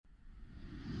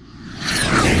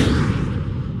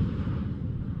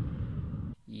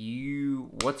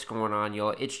What's going on,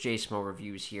 y'all? It's J Smo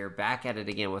Reviews here, back at it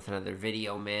again with another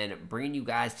video, man. Bringing you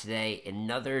guys today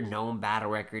another Gnome battle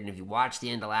record, and if you watched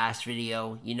the end of last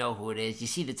video, you know who it is. You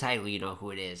see the title, you know who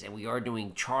it is, and we are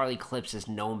doing Charlie Clips'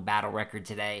 Gnome battle record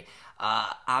today.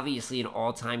 Obviously an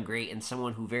all-time great, and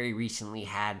someone who very recently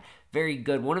had very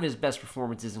good, one of his best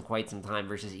performances in quite some time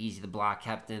versus Easy the Block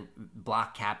Captain.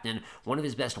 One of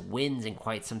his best wins in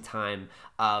quite some time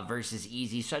versus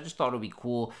Easy. So I just thought it would be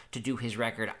cool to do his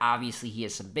record. Obviously, he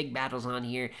has some big battles on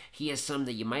here. He has some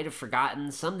that you might have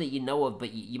forgotten, some that you know of,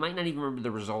 but you might not even remember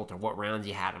the result or what rounds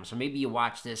you had him. So maybe you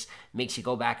watch this, makes you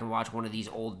go back and watch one of these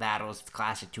old battles. It's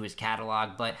classic to his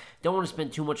catalog, but don't want to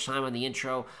spend too much time on the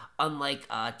intro. Unlike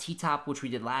T-Top, which we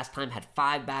did last time, had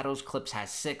 5 battles. Clips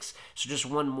has 6, so just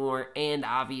one more. And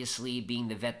obviously, being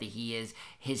the vet that he is,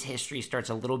 his history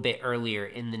starts a little bit earlier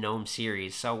in the Gnome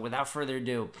series. So without further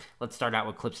ado, let's start out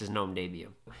with Clips' Gnome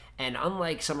debut. And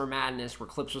unlike Summer Madness, where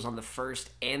Clips was on the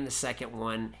first and the second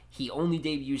one, he only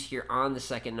debuts here on the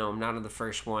second Gnome, not on the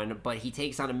first one. But he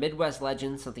takes on a Midwest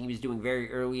legend, something he was doing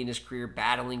very early in his career,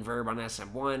 battling Verb on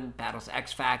SM1, battles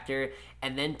X Factor,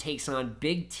 and then takes on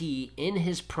Big T in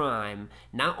his prime.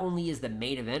 Not only is the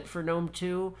main event for Gnome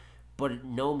 2, but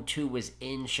Gnome 2 was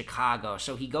in Chicago.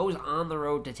 So he goes on the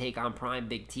road to take on Prime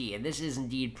Big T, and this is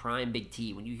indeed Prime Big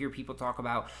T. When you hear people talk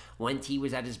about when T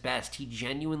was at his best, he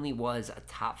genuinely was a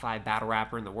top 5 battle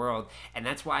rapper in the world, and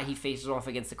that's why he faces off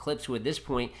against the Clips, who at this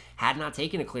point had not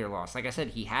taken a clear loss. Like I said,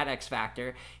 he had X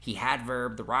Factor, he had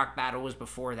Verb, the Rock battle was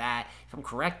before that. If I'm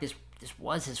correct, this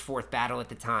was his 4th battle at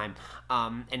the time,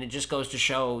 and it just goes to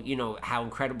show, you know, how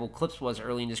incredible Clips was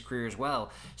early in his career as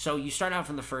well. So you start out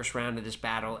from the first round of this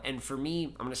battle, and for me,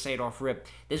 I'm going to say it off rip,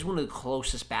 this is one of the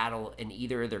closest battle in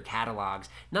either of their catalogs.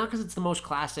 Not because it's the most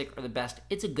classic or the best,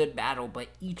 it's a good battle, but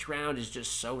each round is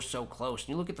just so close. And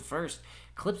you look at the first,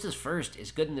 Clips' first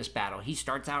is good in this battle. He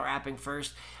starts out rapping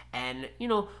first, and, you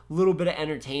know, a little bit of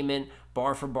entertainment,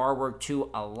 bar for bar work too,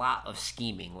 a lot of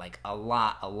scheming, like a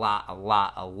lot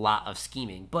of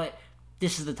scheming. But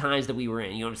this is the times that we were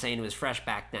in, you know what I'm saying? It was fresh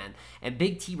back then. And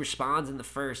Big T responds in the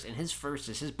first, and his first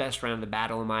is his best round of the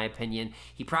battle, in my opinion.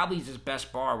 He probably is his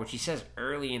best bar, which he says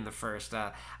early in the first.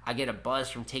 I get a buzz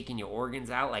from taking your organs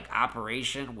out, like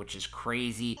Operation, which is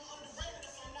crazy.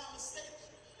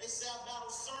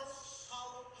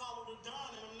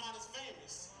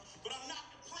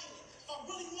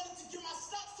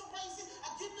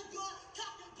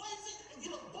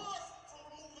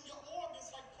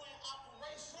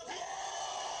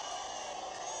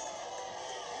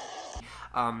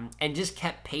 And just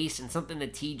kept pace, and something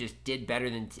that T just did better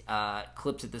than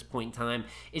Clips at this point in time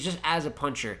is just as a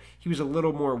puncher, he was a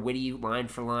little more witty line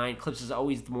for line. Clips is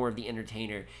always more of the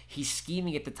entertainer. He's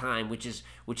scheming at the time, which is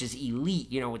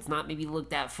elite. You know, it's not maybe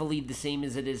looked at fully the same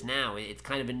as it is now. It's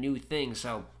kind of a new thing,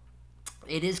 so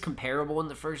it is comparable in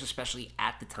the first, especially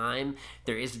at the time.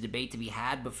 There is a debate to be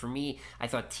had, but for me, I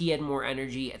thought T had more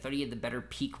energy. I thought he had the better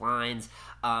peak lines,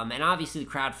 and obviously the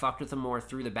crowd fucked with him more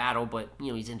through the battle, but, you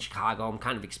know, he's in Chicago. I'm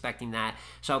kind of expecting that.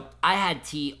 So I had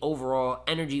T overall,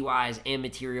 energy-wise and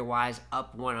material-wise,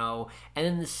 up 1-0. And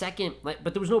then the second, but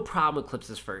there was no problem with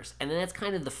Clips' first. And then that's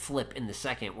kind of the flip in the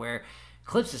second, where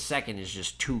Clips' second is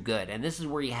just too good. And this is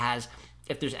where he has,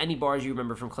 if there's any bars you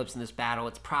remember from Clips in this battle,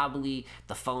 it's probably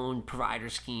the phone provider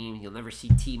scheme. You'll never see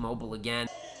T-Mobile again.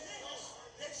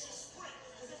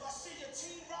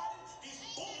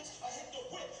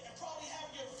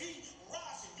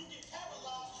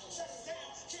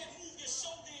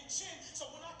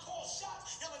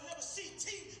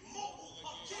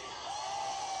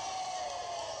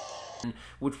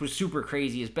 Which was super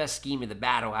crazy, his best scheme of the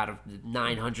battle out of the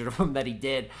 900 of them that he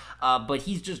did. But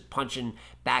he's just punching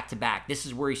back to back. This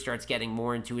is where he starts getting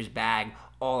more into his bag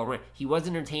all around. He was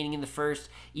entertaining in the first,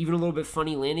 even a little bit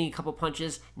funny, landing a couple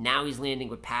punches. Now he's landing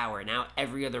with power. Now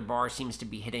every other bar seems to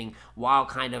be hitting, while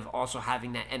kind of also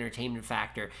having that entertainment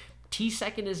factor. T's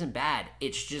second isn't bad.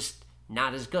 It's just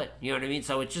not as good. You know what I mean?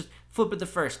 So it's just flip at the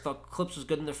first. Thought Clips was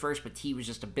good in the first, but T was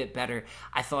just a bit better.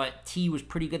 I thought T was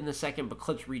pretty good in the second, but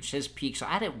Clips reached his peak. So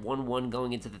I had it 1-1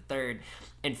 going into the third.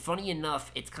 And funny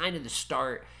enough, it's kind of the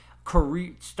start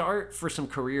for some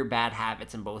career bad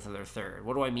habits in both of their third.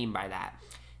 What do I mean by that?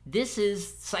 This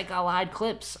is Psych-Allied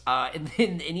Clips. And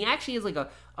he actually has like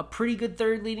a pretty good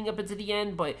third leading up into the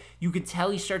end, but you can tell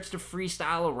he starts to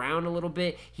freestyle around a little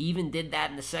bit. He even did that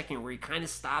in the second, where he kind of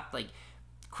stopped, like,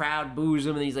 crowd boos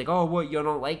him, and he's like, oh, what, you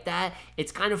don't like that?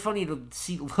 It's kind of funny to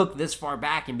look this far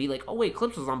back and be like, oh, wait,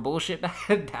 Clips was on bullshit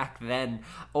back then,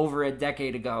 over a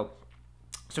decade ago.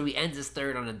 So he ends his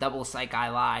third on a double psych I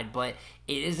lied, but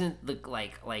it isn't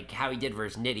like how he did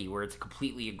versus Nitty, where it's a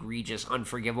completely egregious,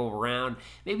 unforgivable round.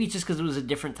 Maybe it's just because it was a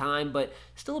different time, but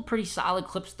still a pretty solid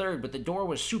Clips third, but the door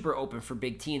was super open for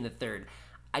Big T in the third.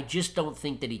 I just don't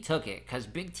think that he took it, because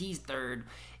Big T's third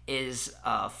is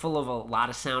full of a lot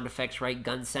of sound effects, right?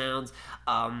 Gun sounds,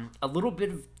 a little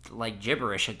bit of like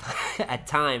gibberish at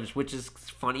times, which is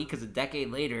funny because a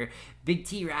decade later, Big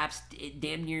T raps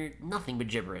damn near nothing but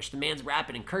gibberish. The man's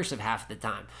rapping in cursive half the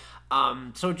time.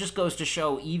 So it just goes to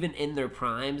show, even in their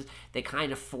primes, they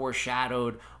kind of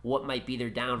foreshadowed what might be their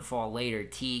downfall later.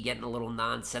 T getting a little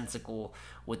nonsensical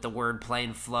with the wordplay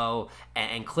and flow,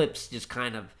 and Clips just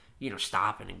kind of, you know,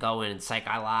 stopping and going and psych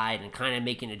I lied and kind of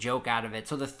making a joke out of it.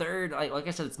 So the third, like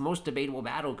I said, it's the most debatable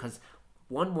battle because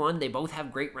 1-1, they both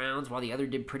have great rounds while the other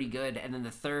did pretty good. And then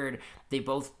the third, they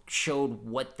both showed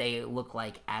what they look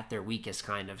like at their weakest,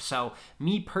 kind of. So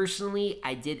me personally,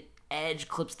 I did edge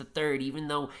Clips the third, even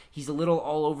though he's a little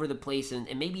all over the place, and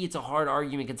maybe it's a hard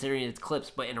argument considering it's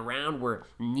Clips, but in a round where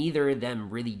neither of them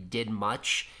really did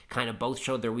much, kind of both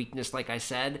showed their weakness, like I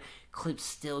said, Clips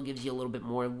still gives you a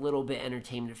little bit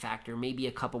entertainment factor, maybe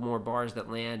a couple more bars that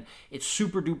land. It's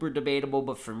super duper debatable,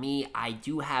 but for me, I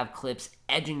do have Clips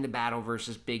edging the battle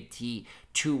versus Big T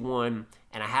 2-1,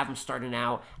 and I have him starting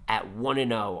out at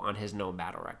 1-0 on his Gnome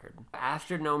battle record.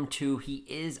 After Gnome 2, he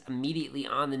is immediately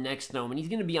on the next Gnome, and he's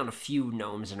going to be on a few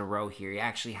Gnomes in a row here. He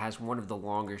actually has one of the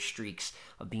longer streaks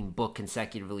of being booked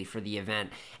consecutively for the event.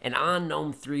 And on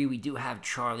Gnome 3, we do have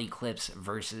Charlie Clips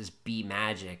versus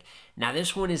BMagic. Now,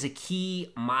 this one is a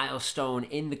key milestone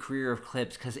in the career of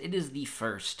Clips because it is the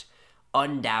first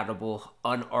undoubtable,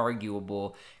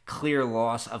 unarguable, clear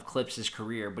loss of Clips'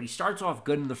 career. But he starts off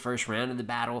good in the first round of the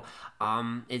battle.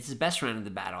 It's his best round of the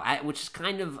battle, which is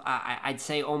kind of, I'd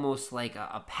say, almost like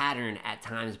a pattern at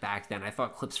times back then. I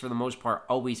thought Clips, for the most part,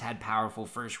 always had powerful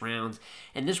first rounds.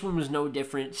 And this one was no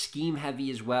different, scheme heavy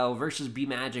as well, versus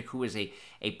BMagic, who is a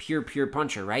pure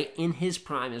puncher, right? In his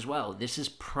prime as well. This is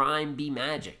prime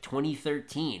BMagic,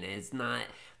 2013. It's not...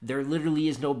 There literally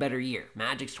is no better year.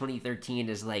 Magic's 2013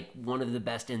 is like one of the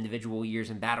best individual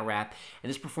years in battle rap, and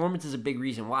this performance is a big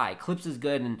reason why. Clips is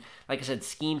good, and like I said,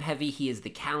 scheme heavy. He is the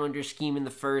calendar scheme in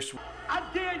the first. I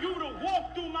dare you to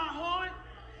walk through my hood,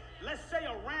 let's say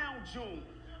around June,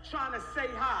 trying to say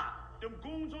hi. Them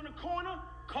goons on the corner,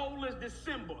 cold as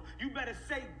December. You better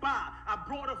say bye. I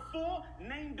brought her 4,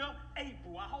 named her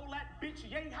April. I hold that bitch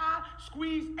yay high,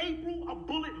 squeeze April, a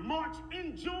bullet march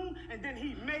in June, and then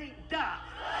he may die.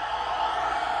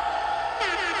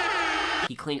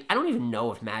 He claimed, I don't even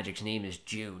know if Magic's name is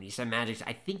June. He said Magic's,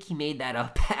 I think he made that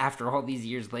up after all these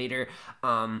years later.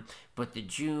 But the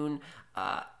June,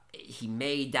 he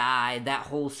may die, that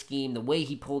whole scheme, the way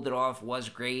he pulled it off was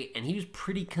great, and he was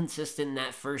pretty consistent in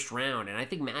that first round, and I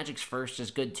think Magic's first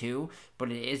is good too,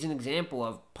 but it is an example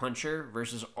of puncher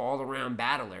versus all-around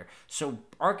battler. So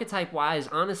archetype-wise,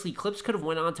 honestly, Clips could have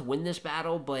went on to win this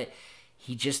battle, but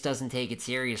he just doesn't take it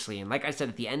seriously, and like I said,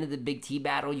 at the end of the Big T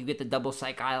battle, you get the double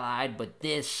psych I lied, but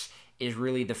this is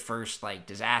really the first, like,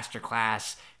 disaster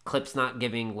class. Clips not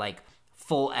giving, like,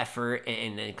 full effort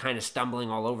and kind of stumbling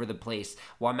all over the place,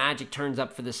 while Magic turns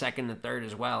up for the second and third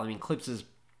as well. I mean, Clips is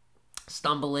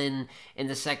stumbling in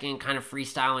the second, kind of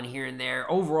freestyling here and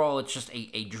there. Overall, it's just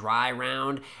a dry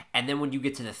round, and then when you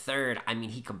get to the third, I mean,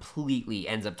 he completely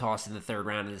ends up tossing the third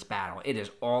round of this battle. It is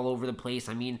all over the place.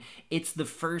 I mean, it's the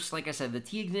first, like I said, the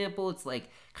T example, it's like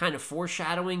kind of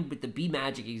foreshadowing, but the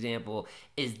BMagic example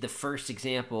is the first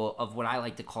example of what I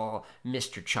like to call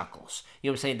Mr. Chuckles. You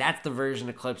know what I'm saying? That's the version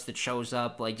of Clips that shows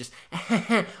up like just,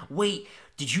 wait,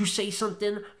 did you say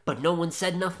something, but no one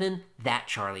said nothing? That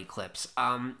Charlie Clips.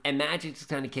 And Magic just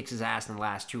kind of kicks his ass in the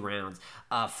last 2 rounds.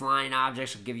 Flying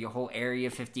Objects will give you a whole Area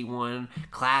 51.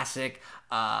 Classic.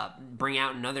 Bring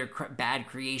out another bad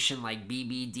creation like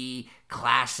BBD.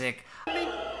 Classic.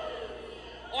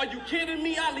 Are you kidding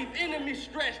me? I leave enemies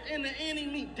stressed, in the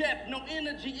enemy death. No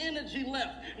energy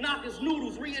left. Knock his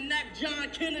noodles, reenact John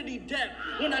Kennedy death.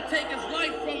 When I take his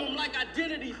life from him like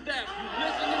identity theft. You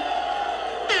listening?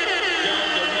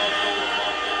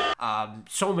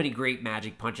 So many great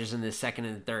Magic punches in the second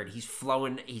and third. He's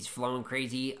flowing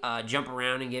crazy. Jump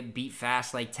around and get beat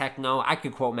fast like Techno. I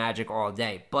could quote Magic all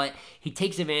day, but he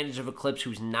takes advantage of Clips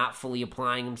who's not fully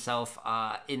applying himself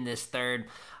in this third.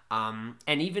 And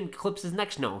even Clips'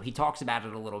 next note, he talks about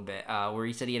it a little bit, where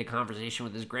he said he had a conversation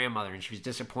with his grandmother and she was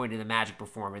disappointed in the Magic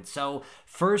performance. So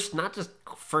first, not just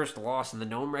first loss in the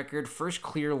Gnome record, first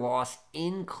clear loss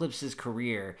in Clips'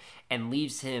 career, and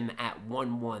leaves him at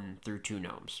 1-1 through 2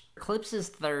 Gnomes. Clips'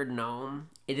 third Gnome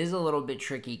it is a little bit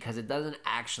tricky because it doesn't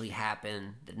actually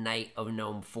happen the night of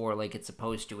Gnome 4 like it's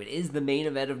supposed to. It is the main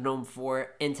event of Gnome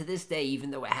 4, and to this day,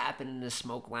 even though it happened in the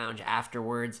Smoke Lounge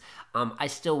afterwards, I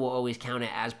still will always count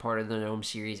it as part of the Gnome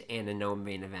series and the Gnome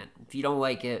main event. If you don't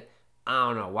like it, I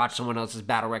don't know, watch someone else's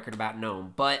battle record about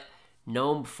Gnome. But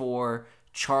Gnome 4,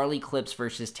 Charlie Clips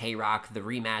versus Tay Roc, the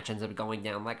rematch ends up going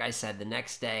down, like I said, the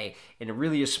next day in a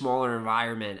really smaller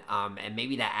environment, and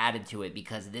maybe that added to it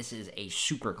because this is a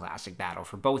super classic battle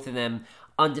for both of them,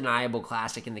 undeniable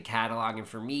classic in the catalog, and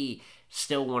for me,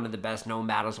 still one of the best Gnome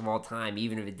battles of all time,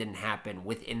 even if it didn't happen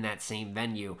within that same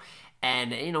venue.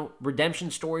 And, you know,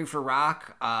 redemption story for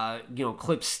Roc, you know,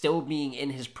 Clips still being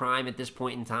in his prime at this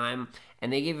point in time,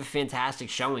 and they gave a fantastic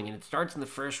showing, and it starts in the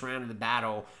first round of the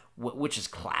battle, which is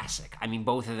classic. I mean,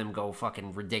 both of them go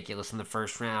fucking ridiculous in the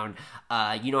first round.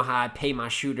 You know how I pay my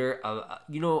shooter,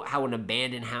 you know how an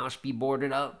abandoned house be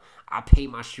boarded up? I pay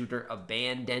my shooter,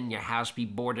 abandon your house be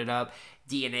boarded up.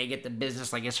 DNA get the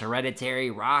business like it's hereditary.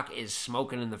 Roc is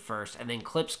smoking in the first, and then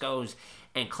Clips goes,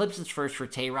 and Clips is first for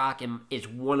Tay Roc, and is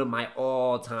one of my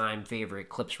all-time favorite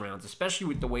Clips rounds, especially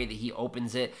with the way that he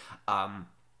opens it,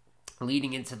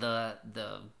 leading into the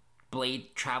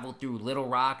blade travel through Little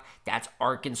Rock. That's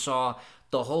Arkansas.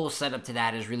 The whole setup to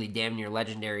that is really damn near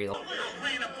legendary. Ran up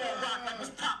on Roc like was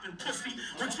popping pussy.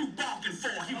 What you barking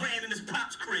for? He ran in his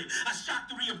pop's crib. I shot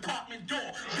through the apartment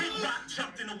door. Big Roc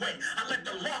jumped in the way. I let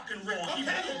the larkin roar. He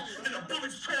moved, and the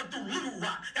bullets tore through Little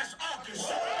Rock. That's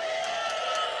Arkansas.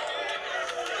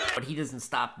 But he doesn't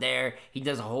stop there. He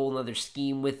does a whole other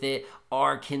scheme with it.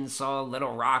 Arkansas,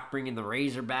 Little Rock bringing the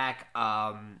Razorback.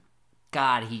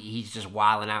 God, he's just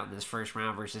wilding out in this first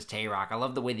round versus Tay Roc. I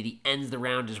love the way that he ends the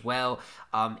round as well.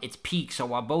 It's peak, so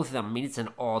while both of them, I mean, it's an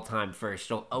all-time first.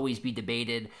 It'll always be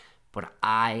debated, but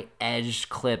I edged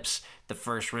Clips the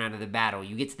first round of the battle.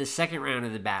 You get to the second round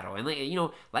of the battle, and you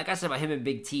know, like I said about him and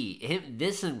Big T,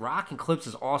 this and Roc and Clips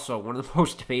is also one of the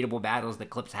most debatable battles that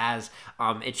Clips has.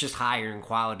 It's just higher in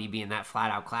quality, being that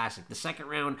flat-out classic. The second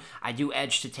round, I do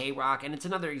edge to Tay Roc, and it's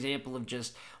another example of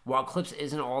just, while Clips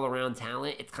isn't all-around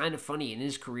talent, it's kind of funny in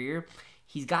his career.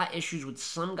 He's got issues with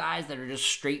some guys that are just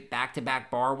straight back-to-back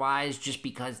bar-wise, just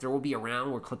because there will be a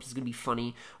round where Clips is going to be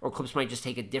funny, or Clips might just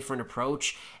take a different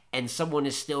approach, and someone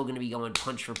is still going to be going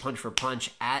punch for punch for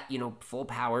punch at, you know, full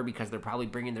power, because they're probably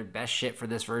bringing their best shit for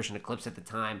this version of Clips at the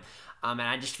time. And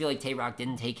I just feel like Tay Roc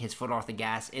didn't take his foot off the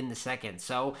gas in the second.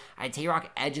 So I had Tay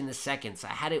Roc edge in the second. So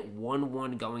I had it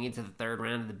 1-1 going into the third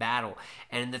round of the battle.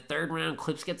 And in the third round,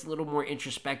 Clips gets a little more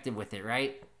introspective with it,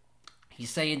 right?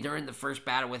 He's saying during the first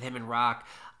battle with him and Roc,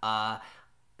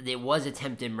 there was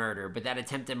attempted murder, but that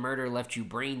attempted murder left you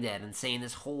brain dead, and saying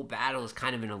this whole battle is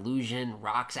kind of an illusion.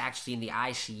 Roc's actually in the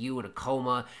ICU in a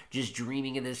coma, just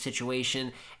dreaming of this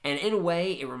situation. And in a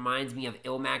way, it reminds me of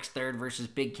Ilmax third versus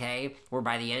Big K, where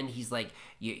by the end he's like,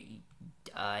 he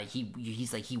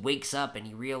wakes up and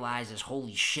he realizes,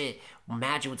 holy shit,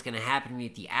 imagine what's going to happen to me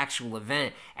at the actual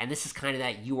event. And this is kind of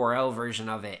that URL version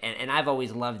of it. And I've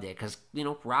always loved it because, you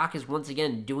know, Roc is once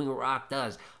again doing what Roc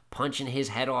does, punching his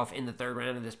head off in the third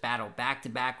round of this battle,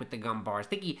 back-to-back with the gun bars. I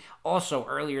think he also,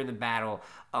 earlier in the battle,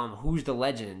 who's the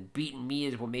legend? Beating me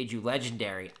is what made you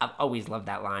legendary. I've always loved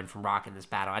that line from Roc in this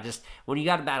battle. When you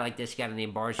got a battle like this, you got to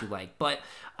name bars you like. But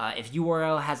if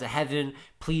URL has a heaven,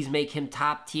 please make him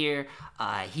top tier.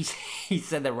 He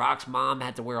said that Roc's mom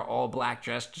had to wear an all-black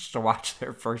dress just to watch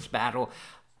their first battle.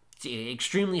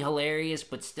 Extremely hilarious,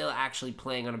 but still actually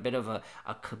playing on a bit of a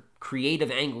creative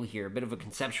angle here, a bit of a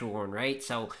conceptual one, right?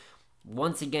 So,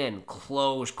 once again,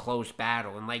 close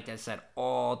battle, and like I said,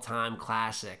 all-time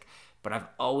classic. But I've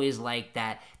always liked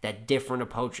that different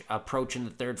approach in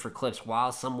the third for Clips.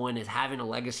 While someone is having a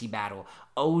legacy battle,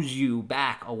 owes you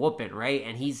back a whooping, right?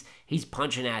 And he's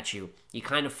punching at you. You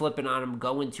kind of flipping on him,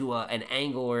 go into an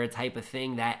angle or a type of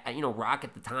thing that, you know, Roc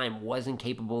at the time wasn't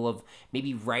capable of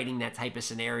maybe writing that type of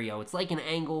scenario. It's like an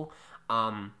angle,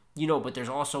 you know, but there's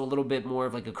also a little bit more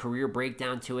of like a career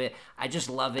breakdown to it. I just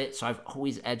love it. So I've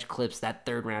always edged Clips that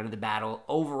third round of the battle.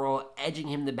 Overall, edging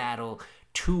him the battle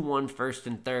 2-1 first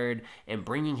and third, and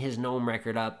bringing his Gnome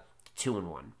record up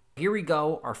 2-1. Here we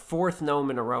go, our fourth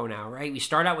Gnome in a row now, right? We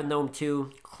start out with Gnome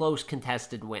 2, close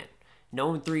contested win.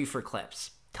 Gnome 3 for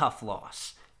Clips, tough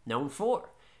loss. Gnome 4,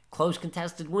 close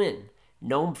contested win.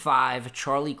 Gnome 5,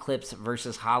 Charlie Clips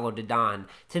versus Hollow Dodon.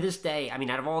 To this day, I mean,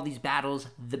 out of all these battles,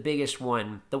 the biggest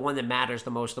one, the one that matters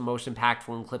the most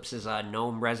impactful in Clips'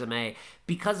 Gnome resume,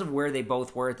 because of where they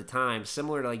both were at the time,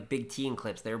 similar to like Big T and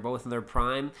Clips. They were both in their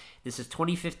prime. This is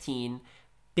 2015,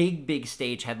 big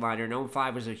stage headliner. Gnome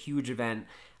 5 was a huge event,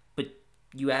 but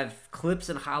you have Clips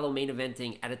and Hollow main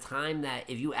eventing at a time that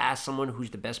if you ask someone who's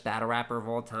the best battle rapper of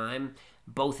all time,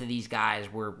 both of these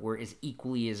guys were as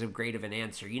equally as great of an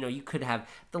answer. You know, you could have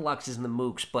the Luxes and the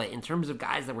Mooks, but in terms of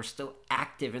guys that were still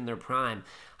active in their prime,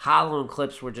 Hollow and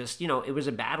Clips were just, you know, it was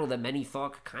a battle that many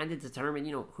thought could kind of determine,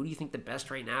 you know, who do you think the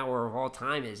best right now or of all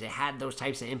time is? It had those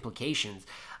types of implications.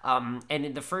 And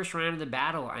in the first round of the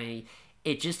battle,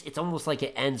 it's almost like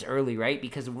it ends early, right?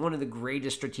 Because of one of the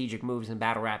greatest strategic moves in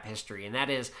battle rap history, and that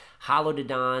is Hollow to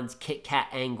Don's Kit Kat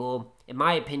angle. In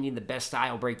my opinion, the best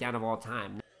style breakdown of all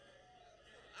time.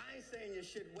 I ain't saying your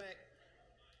shit whack,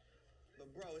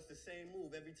 but bro, it's the same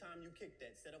move every time you kick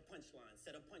that. Set a punchline,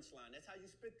 set a punchline. That's how you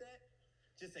spit that?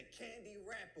 Just a candy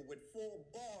rapper with 4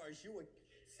 bars. You would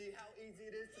see how easy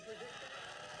it is to predict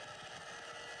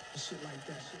that? Shit like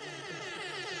that, shit like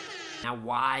that. Now,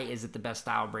 why is it the best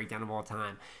style breakdown of all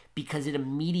time? Because it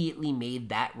immediately made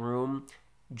that room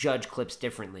judge Clips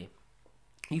differently.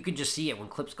 You could just see it when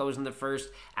Clips goes in the first.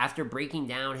 After breaking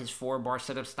down his 4-bar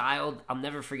setup style, I'll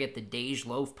never forget the Dej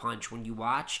Loaf punch. When you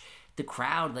watch the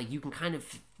crowd, like, you can kind of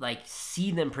like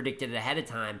see them predict it ahead of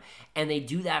time, and they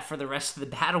do that for the rest of the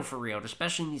battle for real,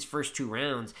 especially in these first 2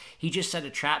 rounds. He just set a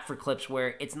trap for Clips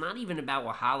where it's not even about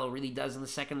what Hollow really does in the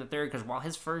second and third, because while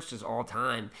his first is all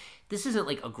time, this isn't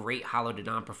like a great Hollow to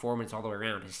Don performance all the way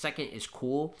around. His second is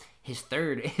cool, his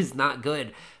third is not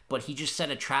good, but he just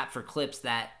set a trap for Clips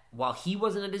that while he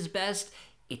wasn't at his best,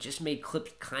 it just made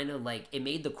Clips kind of like, it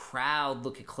made the crowd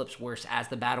look at Clips worse as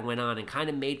the battle went on, and kind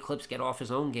of made Clips get off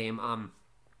his own game.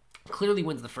 Clearly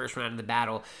wins the first round of the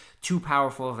battle. Too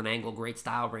powerful of an angle, great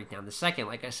style breakdown. The second,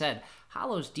 like I said,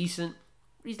 Hollow's decent.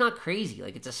 He's not crazy.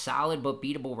 Like, it's a solid but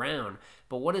beatable round.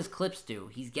 But what does Clips do?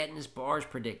 He's getting his bars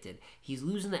predicted. He's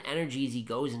losing the energy as he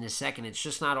goes into second. It's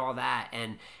just not all that.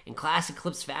 And in classic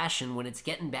Clips fashion, when it's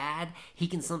getting bad, he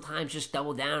can sometimes just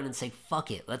double down and say,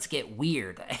 fuck it, let's get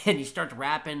weird. And he starts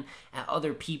rapping at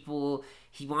other people.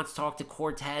 He wants to talk to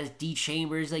Cortez, D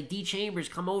Chambers. Like, D Chambers,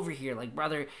 come over here. Like,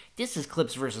 brother, this is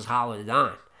Clips versus Hollow to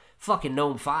Don. Fucking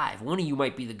Gnome 5. One of you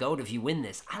might be the GOAT if you win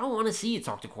this. I don't want to see you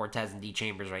talk to Cortez and D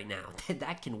Chambers right now.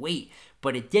 That can wait.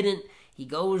 But it didn't. He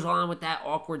goes on with that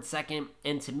awkward second.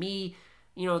 And to me,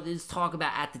 you know, there's talk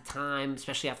about at the time,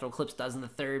 especially after Clips does in the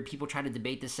third, people try to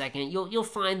debate the second. You'll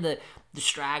find the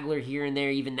straggler here and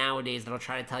there, even nowadays, that'll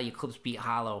try to tell you Clips beat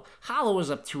Hollow. Hollow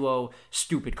was up 2-0,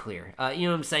 stupid clear. You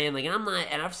know what I'm saying? Like, I'm not,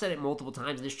 and I've said it multiple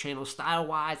times in this channel,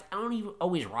 style-wise, I don't even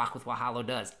always rock with what Hollow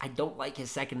does. I don't like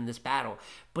his second in this battle,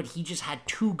 but he just had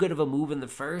too good of a move in the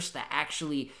first that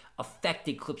actually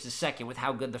affected Clips' second with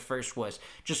how good the first was.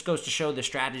 Just goes to show the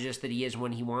strategist that he is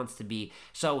when he wants to be.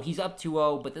 So he's up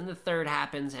 2-0, but then the third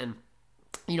happens, and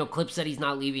you know, Clips said he's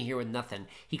not leaving here with nothing.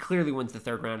 He clearly wins the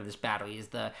third round of this battle. He is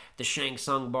the Shang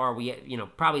Tsung bar.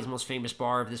 Probably his most famous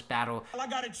bar of this battle. I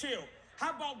gotta chill.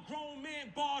 How about grown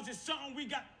man bars is something we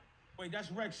got? Wait,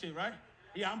 that's Rex shit, right?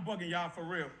 Yeah, I'm bugging y'all for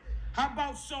real. How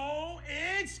about so?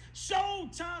 It's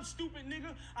showtime, stupid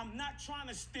nigga. I'm not trying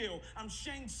to steal. I'm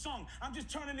Shang Tsung. I'm just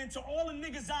turning into all the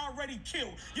niggas I already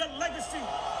killed. Your legacy.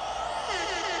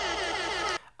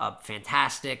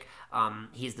 Fantastic.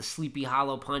 He has the Sleepy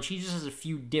Hollow punch. He just has a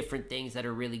few different things that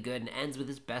are really good and ends with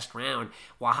his best round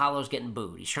while Hollow's getting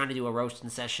booed. He's trying to do a roasting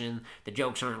session. The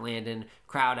jokes aren't landing.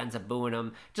 Crowd ends up booing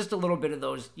him. Just a little bit of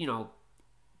those, you know,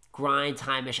 grind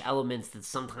time-ish elements that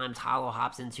sometimes Hollow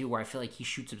hops into where I feel like he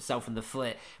shoots himself in the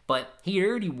foot. But he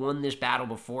already won this battle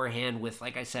beforehand with,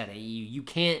 like I said, you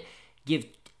can't give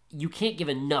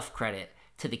enough credit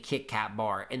to the Kit Kat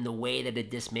bar and the way that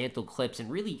it dismantled Clips and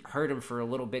really hurt him for a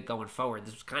little bit going forward.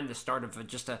 This was kind of the start of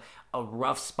just a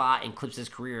rough spot in Clips'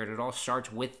 career, and it all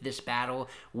starts with this battle,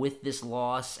 with this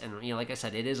loss, and you know, like I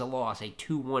said, it is a loss, a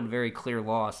 2-1 very clear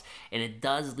loss, and it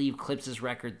does leave Clips'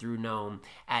 record through Gnome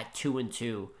at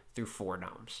 2-2 through 4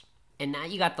 Gnomes. And now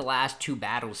you got the last 2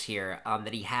 battles here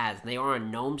that he has. They are on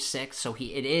Gnome 6, so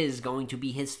it is going to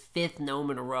be his 5th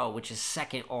Gnome in a row, which is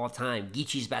second all time.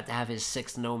 Geechee's about to have his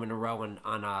 6th Gnome in a row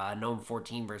on Gnome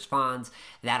 14 versus Fonz.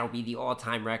 That'll be the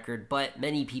all-time record, but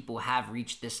many people have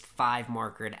reached this 5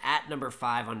 marker. At number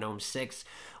 5 on Gnome 6,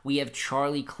 we have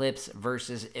Charlie Clips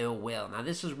versus Ill Will. Now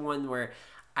this is one where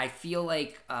I feel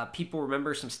like people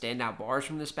remember some standout bars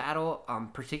from this battle,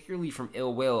 particularly from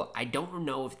Ill Will. I don't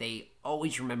know if they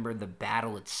always remember the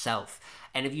battle itself.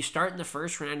 And if you start in the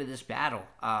first round of this battle,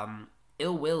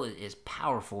 Ill Will is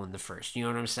powerful in the first. You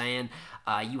know what I'm saying?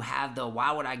 You have the,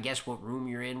 why would I guess what room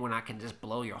you're in when I can just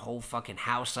blow your whole fucking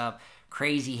house up?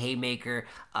 Crazy haymaker.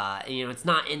 You know, it's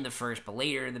not in the first, but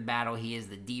later in the battle, he is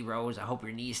the D-Rose. I hope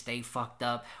your knees stay fucked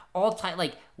up. All tight.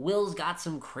 Like, Will's got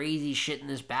some crazy shit in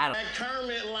this battle. That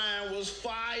Kermit line was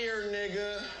fire,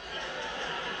 nigga.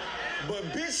 But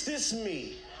bitch, this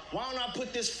me. Why don't I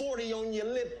put this 40 on your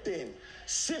lip then?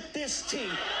 Sip this tea.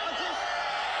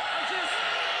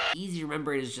 Easy to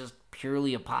remember it as just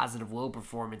purely a positive Will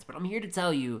performance, but I'm here to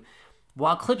tell you,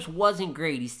 while Clips wasn't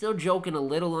great, he's still joking a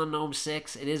little on Gnome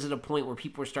 6. It is at a point where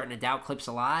people are starting to doubt Clips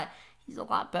a lot. He's a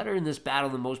lot better in this battle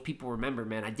than most people remember,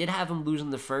 man. I did have him losing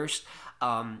the first.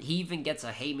 He even gets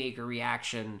a haymaker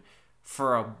reaction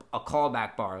for a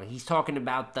callback bar. He's talking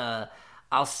about the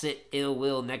I'll sit Ill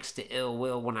Will next to Ill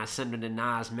Will when I send him to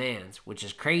Nas Mans, which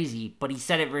is crazy, but he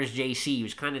said it versus JC. He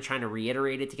was kind of trying to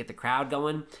reiterate it to get the crowd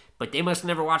going, but they must have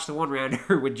never watched the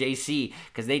one-rounder with JC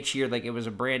because they cheered like it was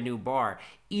a brand new bar.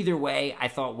 Either way, I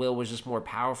thought Will was just more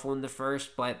powerful in the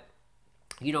first, but,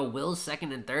 you know, Will's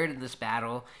second and third in this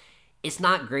battle, it's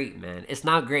not great, man. It's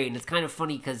not great, and it's kind of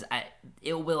funny because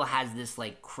Ill Will has this,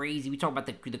 like, crazy... We talk about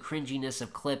the cringiness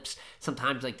of Clips,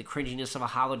 sometimes, like, the cringiness of a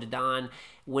Hollow to Don.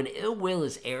 When Ill Will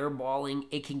is airballing,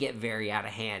 it can get very out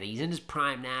of hand. He's in his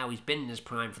prime now. He's been in his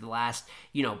prime for the last,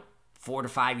 4 to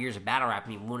 5 years of battle rap. I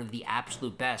mean, one of the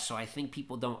absolute best. So I think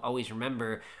people don't always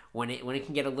remember when it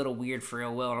can get a little weird for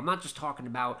Ill Will. And I'm not just talking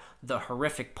about the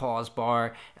horrific pause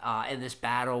bar in this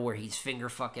battle where he's finger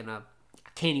fucking a...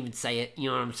 Can't even say it, you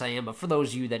know what I'm saying? But for those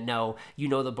of you that know, you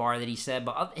know the bar that he said.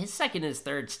 But his second and his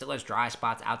third still has dry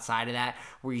spots outside of that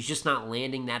where he's just not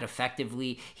landing that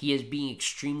effectively. He is being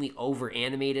extremely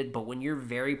over-animated, but when you're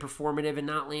very performative and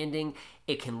not landing,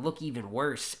 it can look even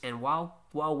worse. And while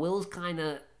Will's kind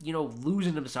of,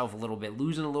 losing himself a little bit,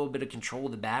 losing a little bit of control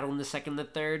of the battle in the second and the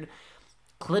third,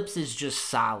 Clips is just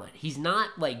solid. He's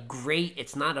not, like, great.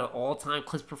 It's not an all-time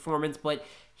Clips performance, but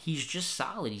he's just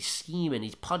solid. He's scheming.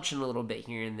 He's punching a little bit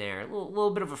here and there. A little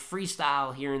bit of a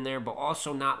freestyle here and there, but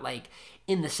also not, like,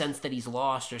 in the sense that he's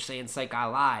lost or saying, psych, I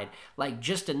lied. Like,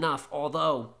 just enough,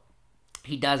 although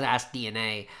he does ask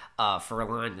DNA for a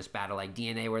line in this battle, like,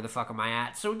 DNA, where the fuck am I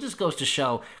at? So it just goes to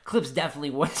show Clips definitely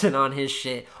wasn't on his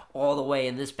shit all the way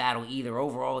in this battle either.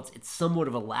 Overall, it's somewhat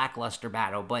of a lackluster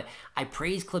battle, but I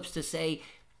praise Clips to say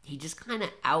he just kind of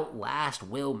outlasts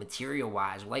Will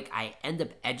material-wise. Like, I end up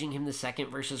edging him the second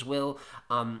versus Will.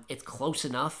 It's close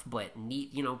enough, but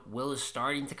Will is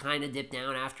starting to kind of dip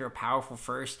down after a powerful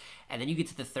first. And then you get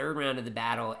to the third round of the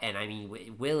battle, and I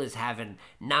mean, Will is having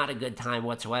not a good time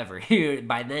whatsoever.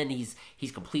 By then, he's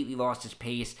completely lost his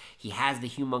pace. He has the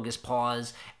humongous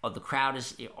pause. The crowd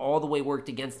is all the way worked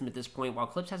against him at this point. While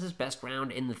Clips has his best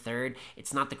round in the third,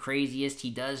 it's not the craziest.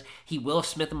 He will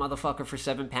Smith a motherfucker for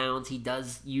 7 pounds. He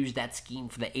does use that scheme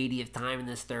for the 80th time in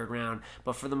this third round,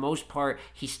 but for the most part,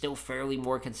 he's still fairly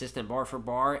more consistent bar for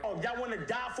bar. Oh, y'all want to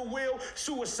die for Will?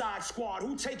 Suicide Squad.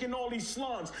 Who taking all these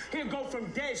slugs? He'll go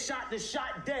from dead shot to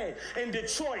shot dead. In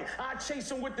Detroit, I chase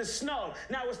him with the snub.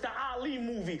 Now it's the Ali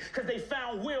movie, because they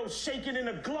found Will shaking in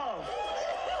a glove.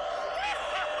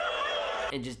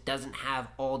 And just doesn't have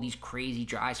all these crazy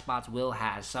dry spots Will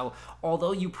has. So,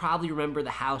 although you probably remember the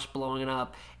house blowing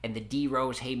up and the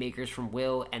D-Rose haymakers from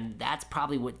Will, and that's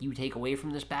probably what you take away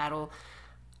from this battle,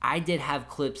 I did have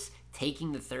Clips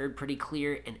taking the third pretty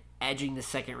clear and edging the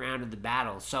second round of the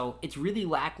battle. So, it's really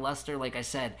lackluster, like I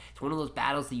said. It's one of those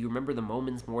battles that you remember the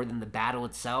moments more than the battle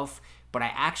itself, but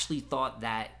I actually thought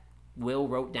that Will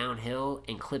wrote downhill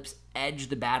and Clips edged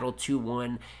the battle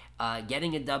 2-1.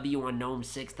 Getting a W on Gnome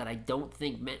 6 that I don't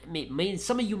think...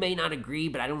 some of you may not agree,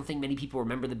 but I don't think many people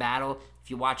remember the battle. If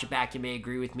you watch it back, you may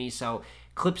agree with me. So,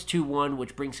 Clips 2-1,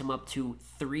 which brings him up to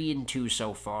 3-2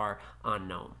 so far on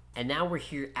Gnome. And now we're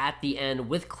here at the end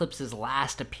with Clips'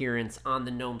 last appearance on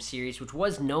the Gnome series, which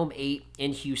was Gnome 8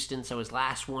 in Houston. So his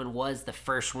last one was the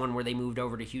first one where they moved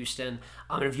over to Houston.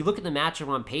 And if you look at the matchup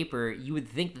on paper, you would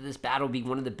think that this battle would be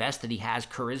one of the best that he has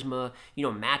charisma,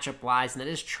 matchup-wise. And that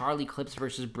is Charlie Clips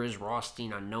versus Brizz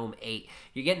Rawsteen on Gnome 8.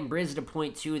 You're getting Brizz at a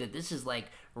point, too, that this is like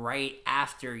right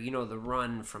after, the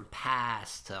run from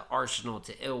Pass to Arsenal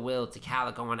to Ill Will to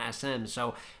Calico on SM.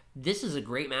 So this is a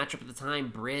great matchup at the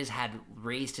time. Brizz had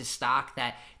raised his stock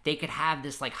that they could have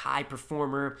this like high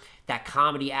performer, that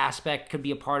comedy aspect could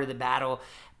be a part of the battle.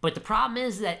 But the problem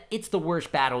is that it's the worst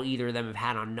battle either of them have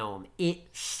had on Gnome. It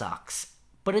sucks.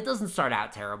 But it doesn't start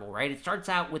out terrible, right? It starts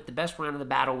out with the best round of the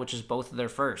battle, which is both of their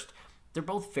first. They're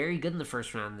both very good in the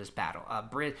first round of this battle.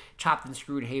 Brizz, chopped and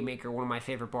screwed haymaker, one of my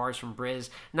favorite bars from Brizz.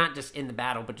 Not just in the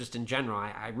battle, but just in general.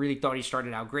 I really thought he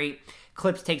started out great.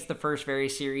 Clips takes the first very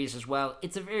serious as well.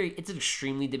 It's an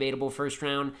extremely debatable first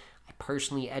round. I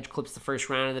personally edge Clips the first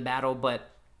round of the battle, but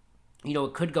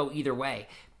it could go either way.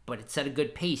 But it set a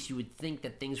good pace. You would think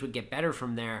that things would get better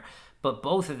from there. But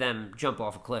both of them jump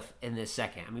off a cliff in this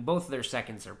second. I mean, both of their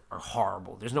seconds are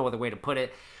horrible. There's no other way to put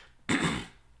it.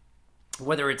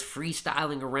 whether it's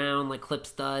freestyling around like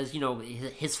Clips does, you know,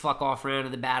 his fuck off round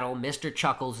of the battle. Mr.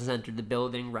 Chuckles has entered the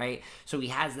building, right? So he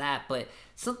has that, but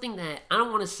something that I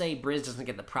don't want to say Brizz doesn't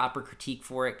get the proper critique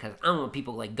for it, because I don't want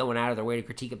people like going out of their way to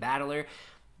critique a battler.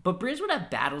 But Brizz would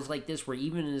have battles like this where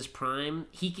even in his prime,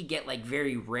 he could get like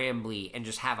very rambly and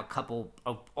just have a couple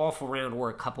of awful round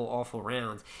or a couple awful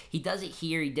rounds. He does it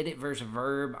here. He did it versus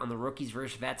Verb on the Rookies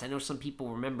versus Vets. I know some people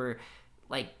remember,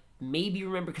 like, maybe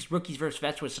remember because Rookies versus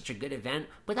Vets was such a good event,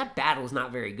 but that battle is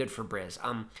not very good for Brizz.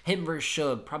 Him versus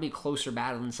Shug, probably a closer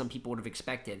battle than some people would have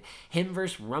expected. Him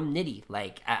versus Rum Nitty,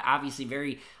 like, obviously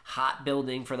very hot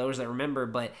building for those that remember,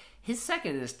 but his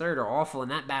second and his third are awful in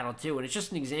that battle too, and it's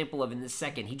just an example of in this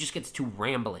second, he just gets too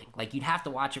rambling. Like, you'd have to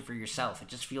watch it for yourself. It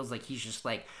just feels like he's just,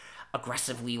 like,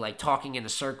 aggressively, like, talking in a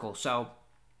circle. So,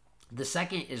 the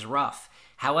second is rough.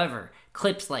 However,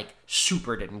 Clips, like,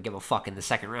 super didn't give a fuck in the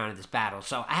second round of this battle.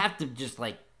 So, I have to just,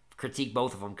 like, critique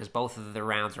both of them because both of the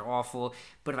rounds are awful.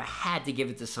 But if I had to give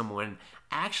it to someone,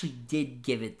 I actually did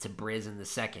give it to Brizz in the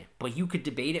second. But you could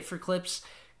debate it for Clips.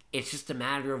 It's just a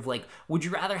matter of, like, would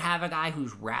you rather have a guy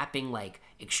who's rapping, like,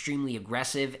 extremely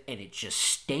aggressive and it just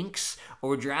stinks?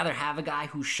 Or would you rather have a guy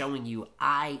who's showing you,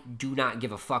 I do not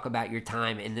give a fuck about your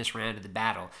time in this round of the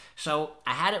battle? So,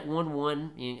 I had it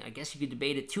 1-1. I guess you could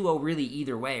debate it 2-0 really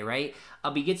either way, right?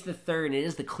 But he gets the third, and it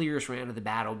is the clearest round of the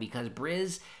battle because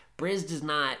Brizz does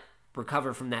not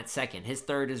recover from that second. His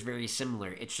third is very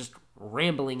similar. It's just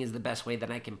rambling is the best way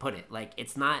that I can put it. Like,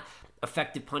 it's not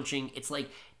effective punching. It's like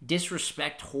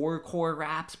disrespect horrorcore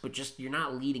raps, but just you're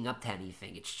not leading up to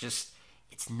anything. It's just,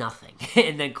 it's nothing.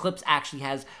 And then Clips actually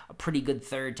has a pretty good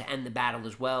third to end the battle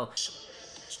as well.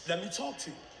 Let me talk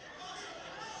to you.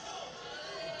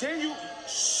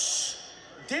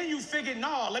 Then you figured,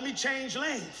 nah, let me change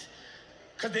lanes.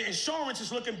 Because the insurance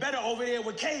is looking better over there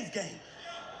with Cave Game.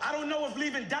 I don't know if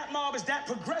leaving Dot Mob is that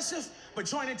progressive, but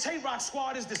joining Tay Roc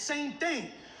squad is the same thing.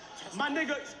 My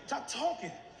nigga, stop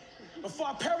talking before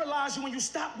I paralyze you when you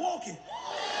stop walking.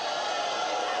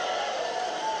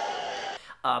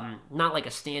 Not like a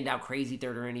standout crazy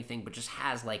third or anything, but just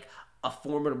has like a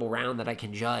formidable round that I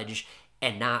can judge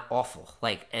and not awful.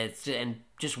 Like, and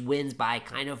just wins by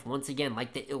kind of, once again,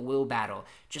 like the Ill Will battle,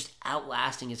 just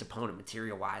outlasting his opponent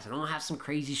material-wise. I don't have some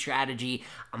crazy strategy.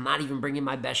 I'm not even bringing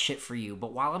my best shit for you.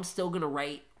 But while I'm still going to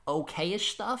write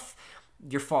okay-ish stuff,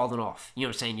 you're falling off. You know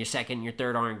what I'm saying? Your second and your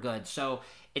third aren't good. So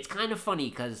it's kind of funny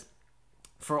because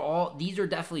for all, these are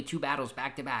definitely two battles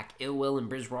back-to-back, Ill Will and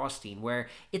Brizz Rawsteen, where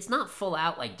it's not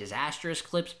full-out, like, disastrous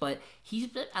Clips, but he's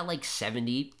at, like,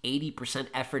 70, 80%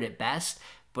 effort at best,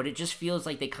 but it just feels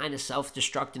like they kind of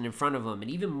self-destructed in front of him. And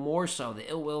even more so, the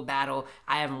Ill Will battle,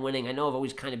 I have him winning. I know I've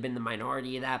always kind of been the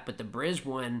minority of that, but the Brizz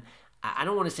one, I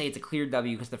don't want to say it's a clear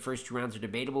W because the first two rounds are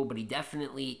debatable, but he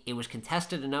definitely, it was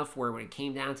contested enough where when it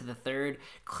came down to the third,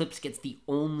 Clips gets the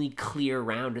only clear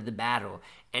round of the battle.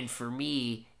 And for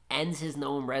me, ends his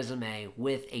known resume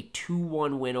with a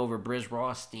 2-1 win over Brizz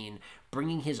Rawsteen,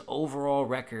 bringing his overall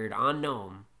record on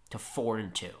Gnome to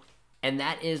 4-2. And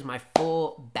that is my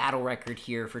full battle record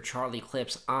here for Charlie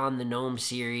Clips on the Gnome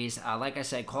series. Like I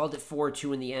said, called it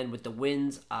 4-2 in the end with the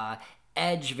wins.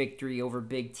 Edge victory over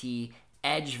Big T,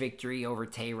 edge victory over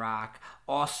Tay Roc,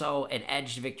 also an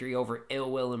edge victory over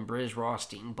Ill Will and Brizz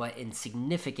Rawsteen, but in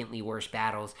significantly worse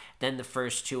battles than the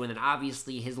first two. And then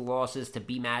obviously his losses to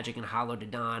BMagic and Hollow to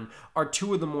Don are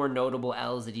two of the more notable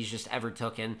L's that he's just ever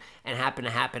taken and happen to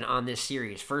happen on this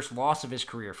series. First loss of his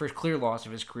career, first clear loss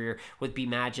of his career with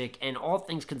BMagic, and all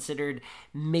things considered,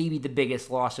 maybe the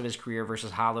biggest loss of his career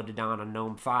versus Hollow to Don on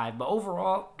Gnome 5. But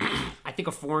overall, I think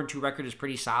a 4-2 record is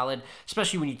pretty solid,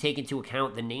 especially when you take into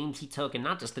account the names he took, and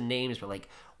not just the names, but like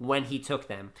when he took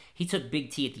them. He took Big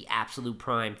T at the absolute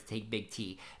prime to take Big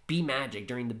T. BMagic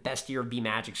during the best year of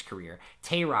BMagic's career.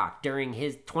 Tay Roc during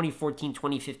his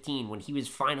 2014-2015 when he was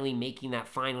finally making that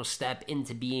final step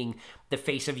into being the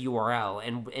face of URL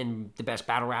and the best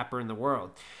battle rapper in the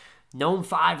world. Gnome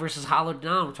 5 versus Hollow to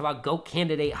Don. We're talking about GOAT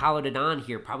candidate Hollow to Don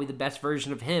here. Probably the best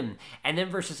version of him. And then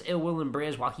versus Ill Will and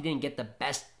Brizz, while he didn't get the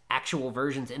best actual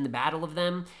versions in the battle of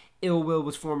them, Ill Will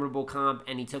was formidable comp,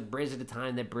 and he took Brizz at a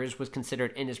time that Brizz was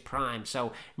considered in his prime.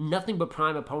 So nothing but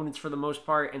prime opponents for the most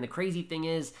part. And the crazy thing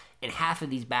is, in half of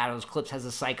these battles, Clips has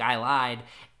a psych I lied,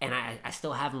 and I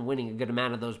still have him winning a good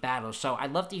amount of those battles. So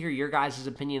I'd love to hear your guys'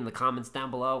 opinion in the comments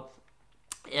down below.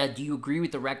 Do you agree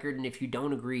with the record? And if you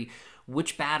don't agree,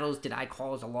 which battles did I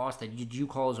call as a loss that did you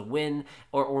call as a win?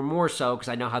 Or more so, because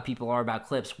I know how people are about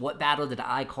clips, what battle did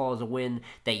I call as a win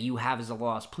that you have as a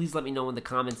loss? Please let me know in the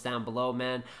comments down below,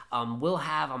 man. I'm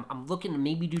looking to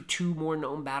maybe do 2 more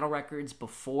known battle records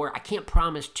before. I can't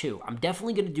promise 2. I'm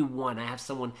definitely going to do 1. I have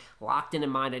someone locked in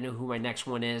mind. I know who my next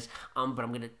one is. But I'm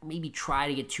going to maybe try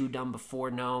to get 2 done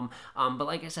before Gnome. But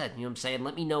like I said, you know what I'm saying?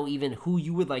 Let me know even who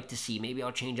you would like to see. Maybe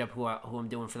I'll change up who I'm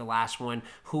doing for the last one.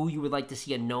 Who you would like to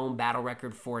see a known battle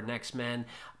record for next, man.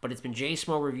 But it's been J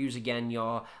Small Reviews again,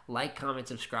 y'all. Like, comment,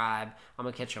 subscribe. I'm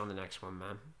going to catch you on the next one,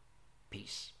 man.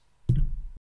 Peace.